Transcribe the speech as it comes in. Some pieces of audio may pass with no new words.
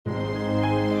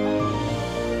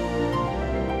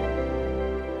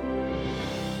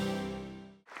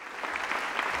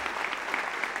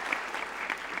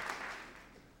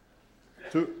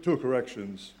two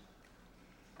corrections.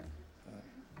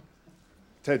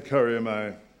 Ted Currier,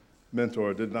 my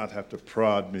mentor, did not have to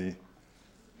prod me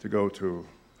to go to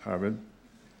Harvard.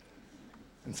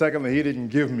 And secondly, he didn't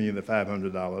give me the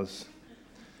 $500.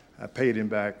 I paid him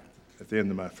back at the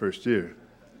end of my first year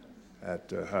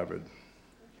at Harvard.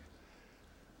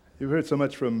 You've heard so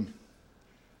much from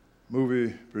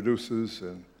movie producers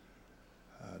and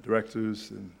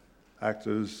directors and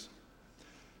actors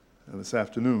this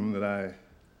afternoon that I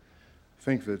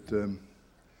think that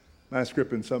my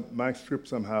script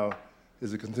somehow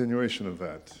is a continuation of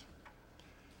that.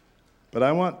 But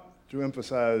I want to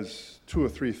emphasize two or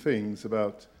three things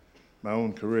about my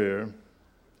own career.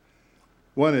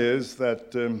 One is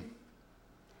that,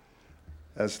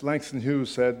 as Langston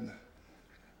Hughes said,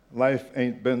 life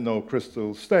ain't been no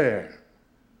crystal stair.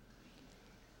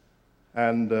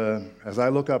 And as I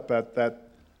look up at that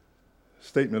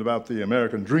statement about the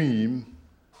American dream,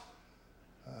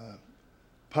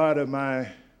 part of my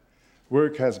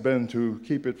work has been to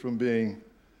keep it from being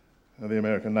the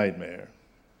American nightmare.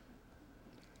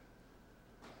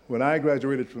 When I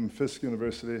graduated from Fisk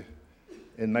University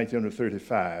in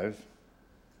 1935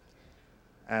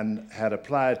 and had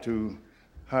applied to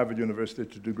Harvard University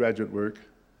to do graduate work,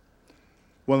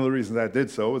 one of the reasons I did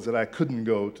so was that I couldn't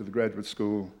go to the graduate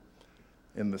school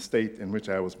in the state in which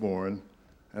I was born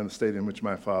and the state in which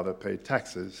my father paid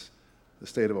taxes, the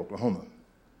state of Oklahoma.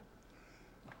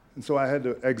 And so I had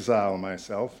to exile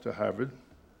myself to Harvard.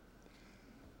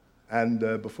 And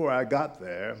before I got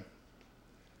there,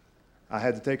 I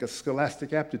had to take a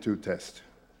scholastic aptitude test.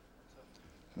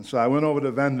 And so I went over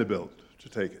to Vanderbilt to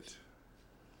take it.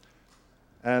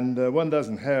 And one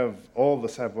doesn't have all the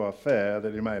savoir-faire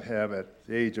that you might have at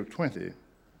the age of 20.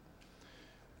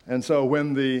 And so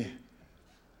when the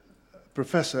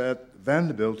professor at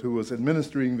Vanderbilt, who was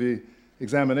administering the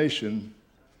examination,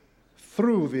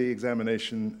 threw the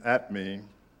examination at me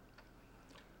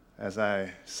as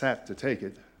I sat to take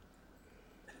it,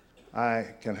 I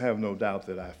can have no doubt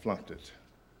that I flunked it.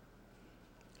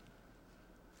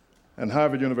 And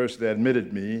Harvard University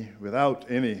admitted me without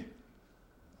any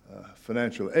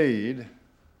financial aid,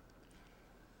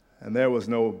 and there was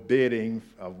no bidding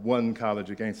of one college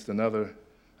against another,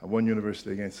 of one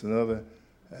university against another,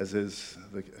 as is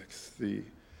the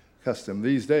custom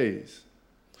these days.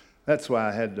 That's why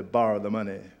I had to borrow the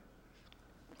money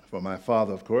for my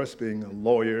father, of course, being a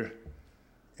lawyer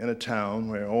in a town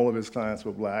where all of his clients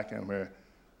were black and where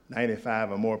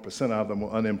 95% or more of them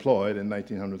were unemployed in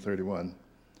 1931,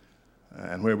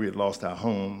 and where we had lost our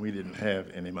home, we didn't have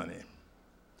any money.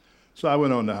 So I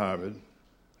went on to Harvard,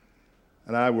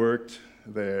 and I worked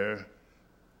there,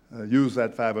 used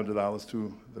that $500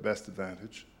 to the best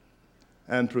advantage,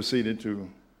 and proceeded to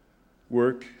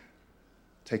work,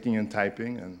 taking and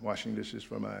typing and washing dishes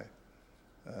for my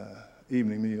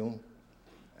evening meal,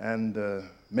 and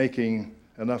making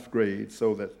enough grades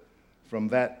so that from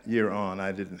that year on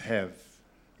I didn't have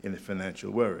any financial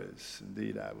worries.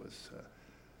 Indeed, I was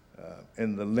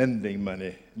in the lending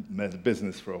money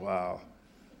business for a while,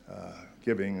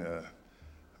 giving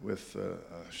with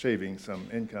shaving some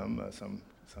income,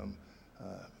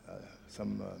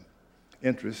 some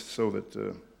interest, so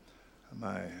that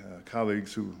my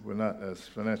colleagues who were not as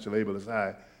financially able as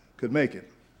I could make it.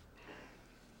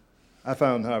 I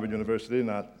found Harvard University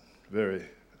not very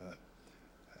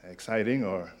exciting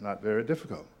or not very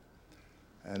difficult.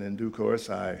 And in due course,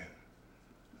 I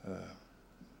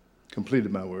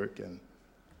completed my work and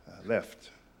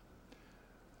left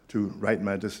to write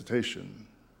my dissertation.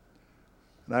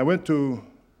 And I went to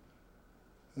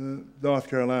North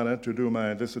Carolina to do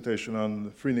my dissertation on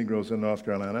the free Negroes in North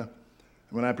Carolina.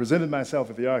 When I presented myself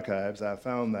at the archives, I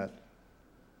found that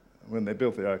when they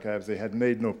built the archives, they had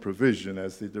made no provision,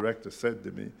 as the director said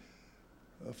to me,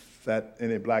 that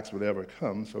any blacks would ever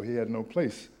come, so he had no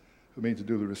place for me to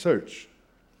do the research.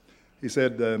 He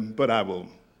said, but I will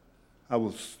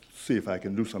see if I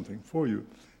can do something for you.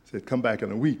 He said, come back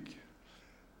in a week.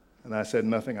 And I said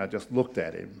nothing, I just looked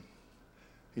at him.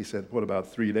 He said, what about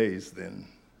 3 days then?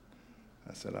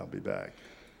 I said, I'll be back.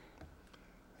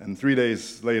 And 3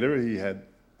 days later, he had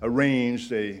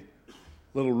arranged a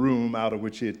little room out of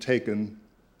which he had taken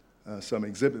some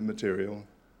exhibit material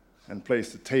and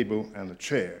placed a table and a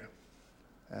chair.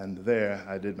 And there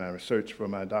I did my research for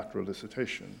my doctoral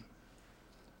dissertation.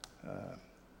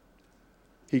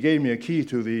 He gave me a key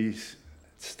to these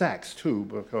stacks, too,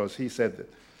 because he said that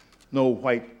no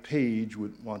white page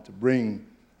would want to bring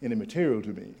any material to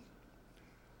me.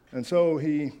 And so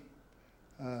he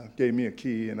gave me a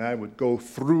key, and I would go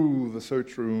through the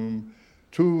search room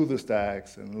to the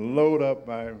stacks and load up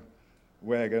my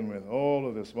wagon with all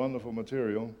of this wonderful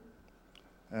material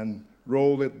and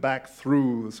rolled it back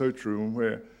through the search room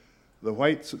where the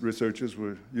white researchers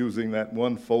were using that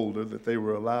one folder that they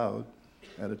were allowed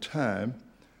at a time.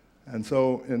 And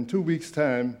so in 2 weeks'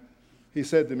 time, he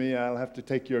said to me, "I'll have to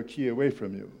take your key away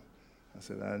from you." I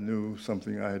said, I knew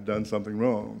I had done something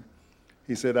wrong.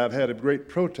 He said, "I've had a great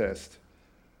protest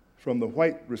from the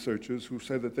white researchers who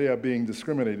said that they are being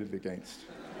discriminated against,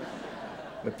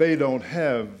 that they don't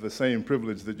have the same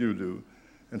privilege that you do.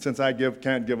 And since I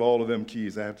can't give all of them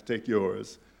keys, I have to take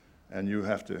yours, and you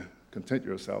have to content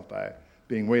yourself by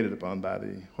being waited upon by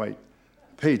the white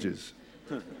pages."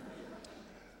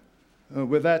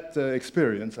 With that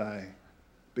experience, I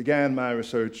began my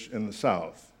research in the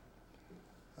South.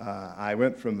 I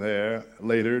went from there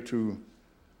later to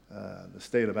the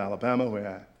state of Alabama, where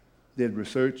I did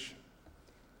research.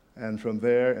 And from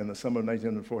there, in the summer of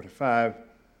 1945,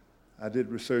 I did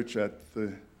research at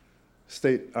the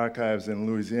state archives in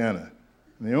Louisiana.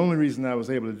 And the only reason I was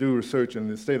able to do research in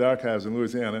the state archives in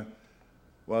Louisiana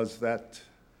was that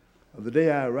the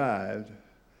day I arrived,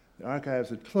 the archives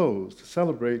had closed to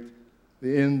celebrate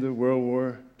the end of World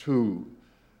War II,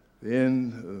 the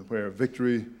end where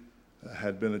victory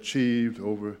had been achieved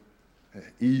over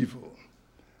evil.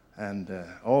 And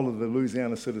all of the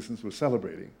Louisiana citizens were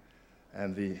celebrating,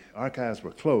 and the archives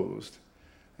were closed.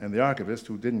 And the archivist,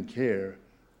 who didn't care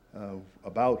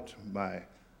about my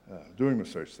doing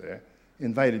research there,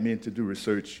 invited me to do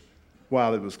research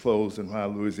while it was closed and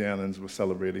while Louisianans were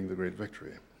celebrating the great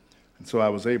victory. And so I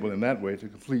was able in that way to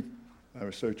complete my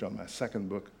research on my second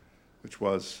book, which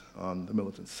was on the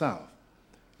militant South.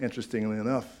 Interestingly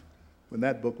enough, when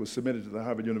that book was submitted to the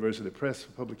Harvard University Press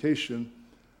for publication,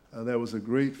 there was a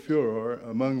great furor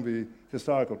among the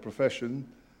historical profession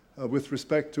with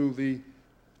respect to the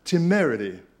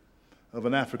temerity of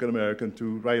an African American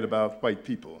to write about white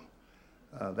people.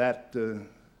 That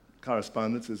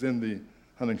correspondence is in the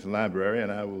Huntington Library,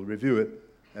 and I will review it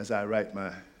as I write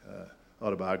my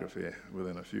autobiography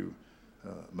within a few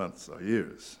months or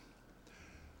years.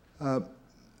 The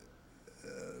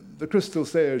Crystal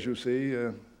Sayers, you see,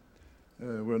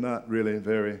 were not really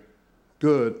very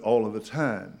good all of the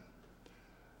time.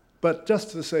 But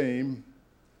just the same,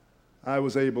 I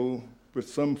was able, with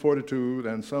some fortitude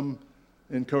and some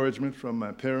encouragement from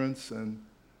my parents and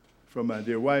from my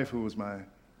dear wife, who was my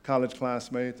college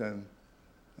classmate and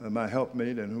my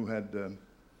helpmate, and who had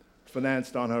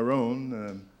financed on her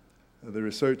own the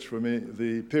research for me,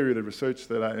 the period of research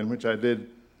in which I did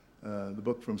the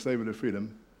book From Slavery to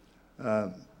Freedom.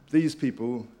 These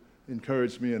people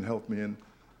encouraged me and helped me, and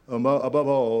above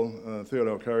all,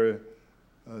 Theodore Currier,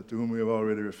 to whom we have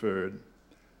already referred.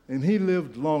 And he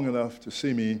lived long enough to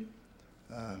see me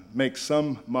make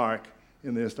some mark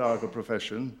in the historical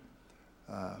profession,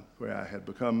 where I had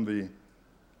become the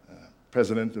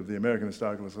president of the American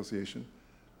Historical Association,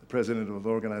 the president of the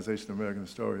Organization of American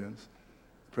Historians,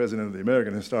 the president of the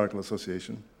American Historical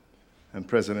Association, and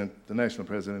the national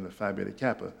president of Phi Beta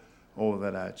Kappa. All of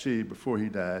that I achieved before he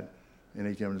died in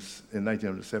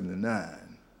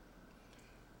 1979.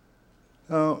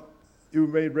 Now, you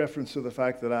made reference to the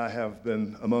fact that I have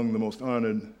been among the most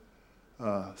honored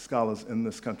scholars in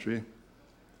this country,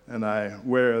 and I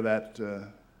wear that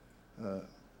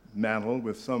mantle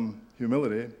with some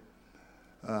humility.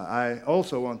 I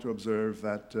also want to observe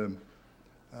that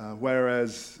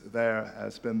whereas there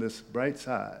has been this bright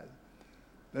side,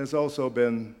 there's also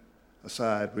been a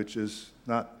side which is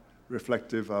not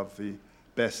reflective of the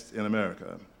best in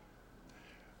America.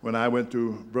 When I went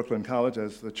to Brooklyn College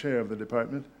as the chair of the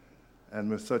department, and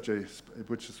which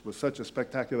was such a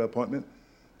spectacular appointment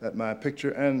that my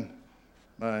picture and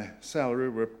my salary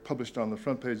were published on the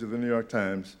front page of the New York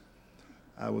Times,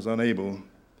 I was unable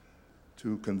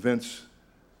to convince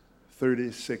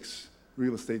 36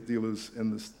 real estate dealers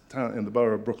in the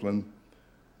borough of Brooklyn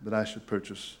that I should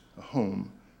purchase a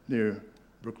home near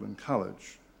Brooklyn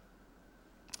College.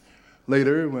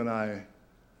 Later, when I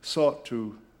sought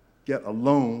to get a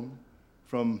loan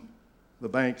from the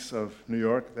banks of New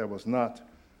York, there was not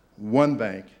one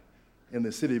bank in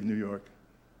the city of New York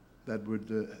that would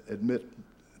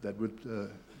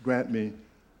grant me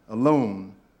a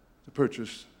loan to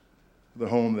purchase the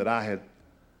home that I had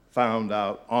found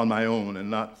out on my own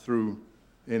and not through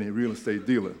any real estate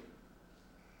dealer.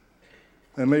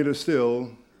 And later still,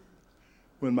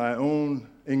 when my own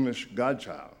English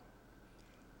godchild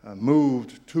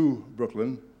moved to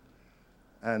Brooklyn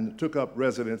and took up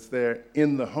residence there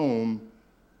in the home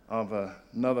of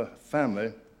another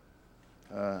family,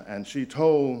 and she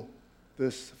told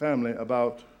this family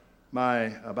about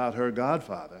her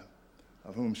godfather,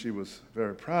 of whom she was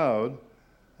very proud.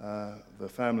 The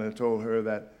family told her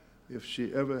that if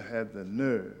she ever had the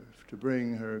nerve to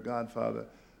bring her godfather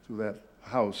to that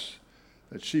house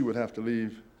that she would have to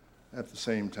leave at the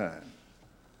same time.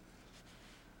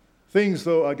 Things,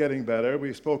 though, are getting better.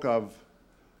 We spoke of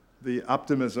the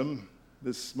optimism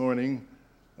this morning,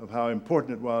 of how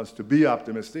important it was to be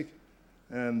optimistic,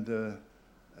 and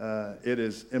it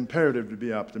is imperative to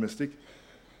be optimistic.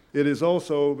 It is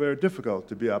also very difficult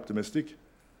to be optimistic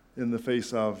in the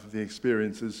face of the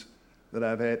experiences that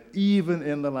I've had, even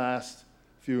in the last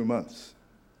few months.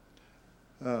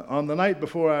 On the night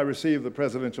before I received the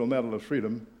Presidential Medal of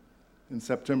Freedom in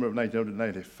September of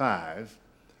 1995,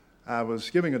 I was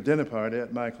giving a dinner party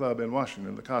at my club in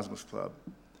Washington, the Cosmos Club.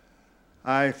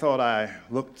 I thought I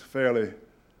looked fairly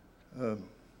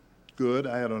good.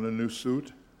 I had on a new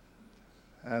suit,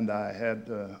 and I had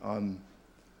on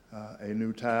a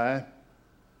new tie,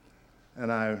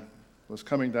 and I was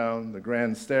coming down the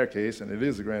grand staircase, and it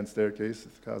is a grand staircase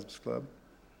at the Cosmos Club,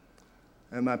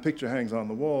 and my picture hangs on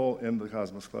the wall in the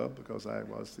Cosmos Club because I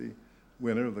was the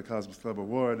winner of the Cosmos Club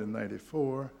Award in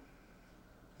 '94.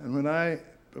 And when I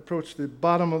approached the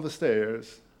bottom of the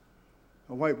stairs,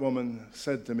 a white woman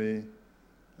said to me,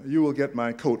 "You will get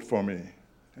my coat for me,"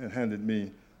 and handed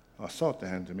me, or sought to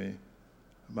hand to me,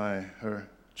 her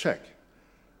check.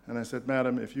 And I said,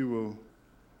 "Madam, if you will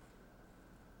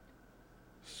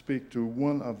speak to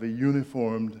one of the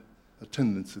uniformed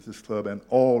attendants at this club," and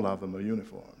all of them are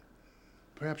uniformed,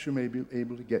 "perhaps you may be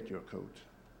able to get your coat."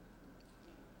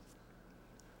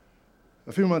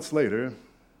 A few months later,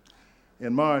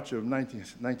 in March of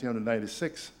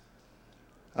 1996,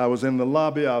 I was in the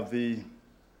lobby of the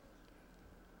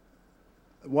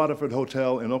Waterford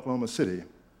Hotel in Oklahoma City,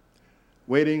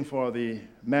 waiting for the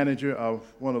manager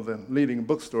of one of the leading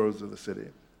bookstores of the city,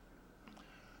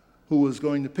 who was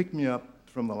going to pick me up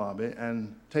from the lobby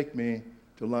and take me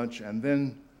to lunch and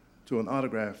then to an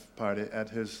autograph party at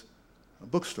his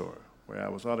bookstore, where I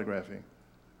was autographing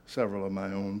several of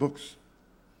my own books.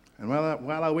 And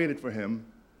while I waited for him,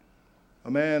 a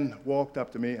man walked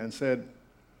up to me and said,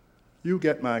 "You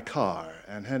get my car,"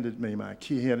 and handed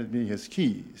me his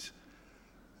keys.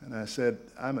 And I said,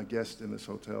 "I'm a guest in this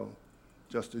hotel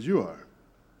just as you are."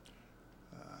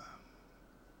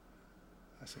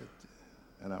 I said,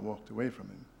 and I walked away from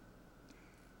him.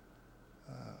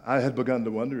 I had begun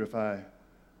to wonder if I,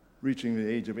 reaching the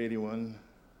age of 81,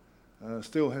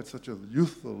 still had such a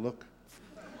youthful look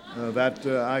that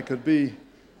I could be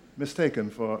mistaken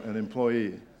for an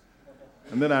employee.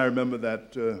 And then I remember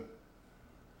that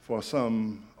for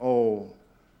some, all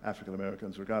African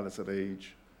Americans, regardless of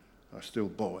age, are still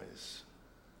boys.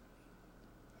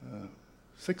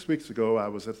 6 weeks ago, I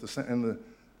was in the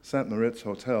St. Moritz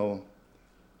Hotel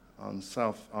on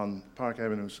Park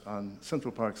Avenue, on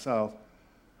Central Park South,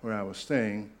 where I was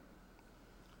staying,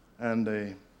 and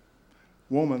a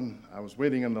woman, I was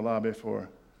waiting in the lobby for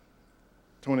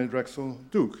Tony Drexel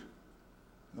Duke,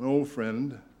 an old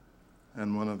friend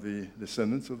and one of the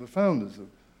descendants of the founders of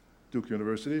Duke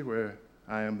University, where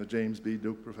I am the James B.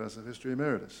 Duke Professor of History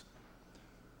Emeritus.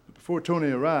 But before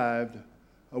Tony arrived,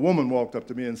 a woman walked up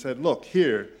to me and said, "Look,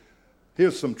 here's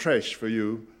some trash for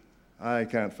you. I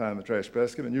can't find the trash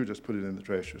basket, and you just put it in the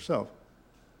trash yourself."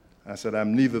 I said,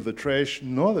 "I'm neither the trash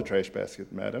nor the trash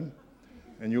basket, madam,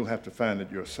 and you'll have to find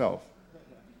it yourself."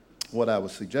 What I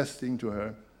was suggesting to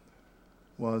her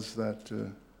was that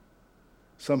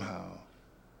somehow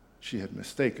she had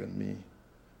mistaken me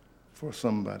for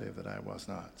somebody that I was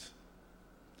not.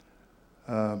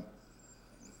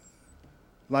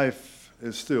 Life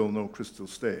is still no crystal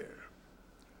stair.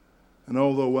 And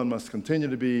although one must continue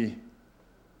to be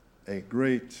a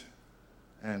great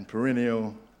and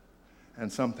perennial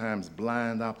and sometimes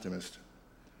blind optimist,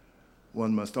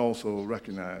 one must also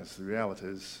recognize the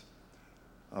realities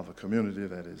of a community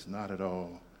that is not at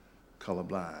all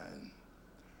colorblind.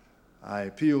 I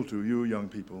appeal to you young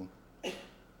people,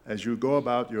 as you go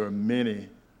about your many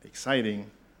exciting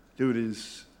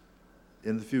duties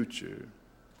in the future,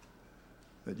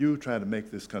 that you try to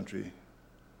make this country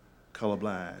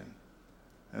colorblind.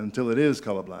 And until it is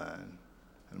colorblind,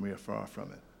 and we are far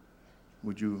from it,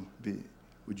 would you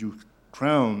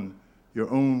crown your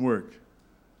own work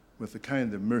with the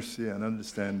kind of mercy and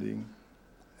understanding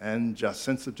and just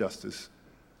sense of justice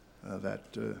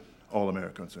that all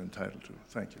Americans are entitled to.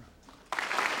 Thank you.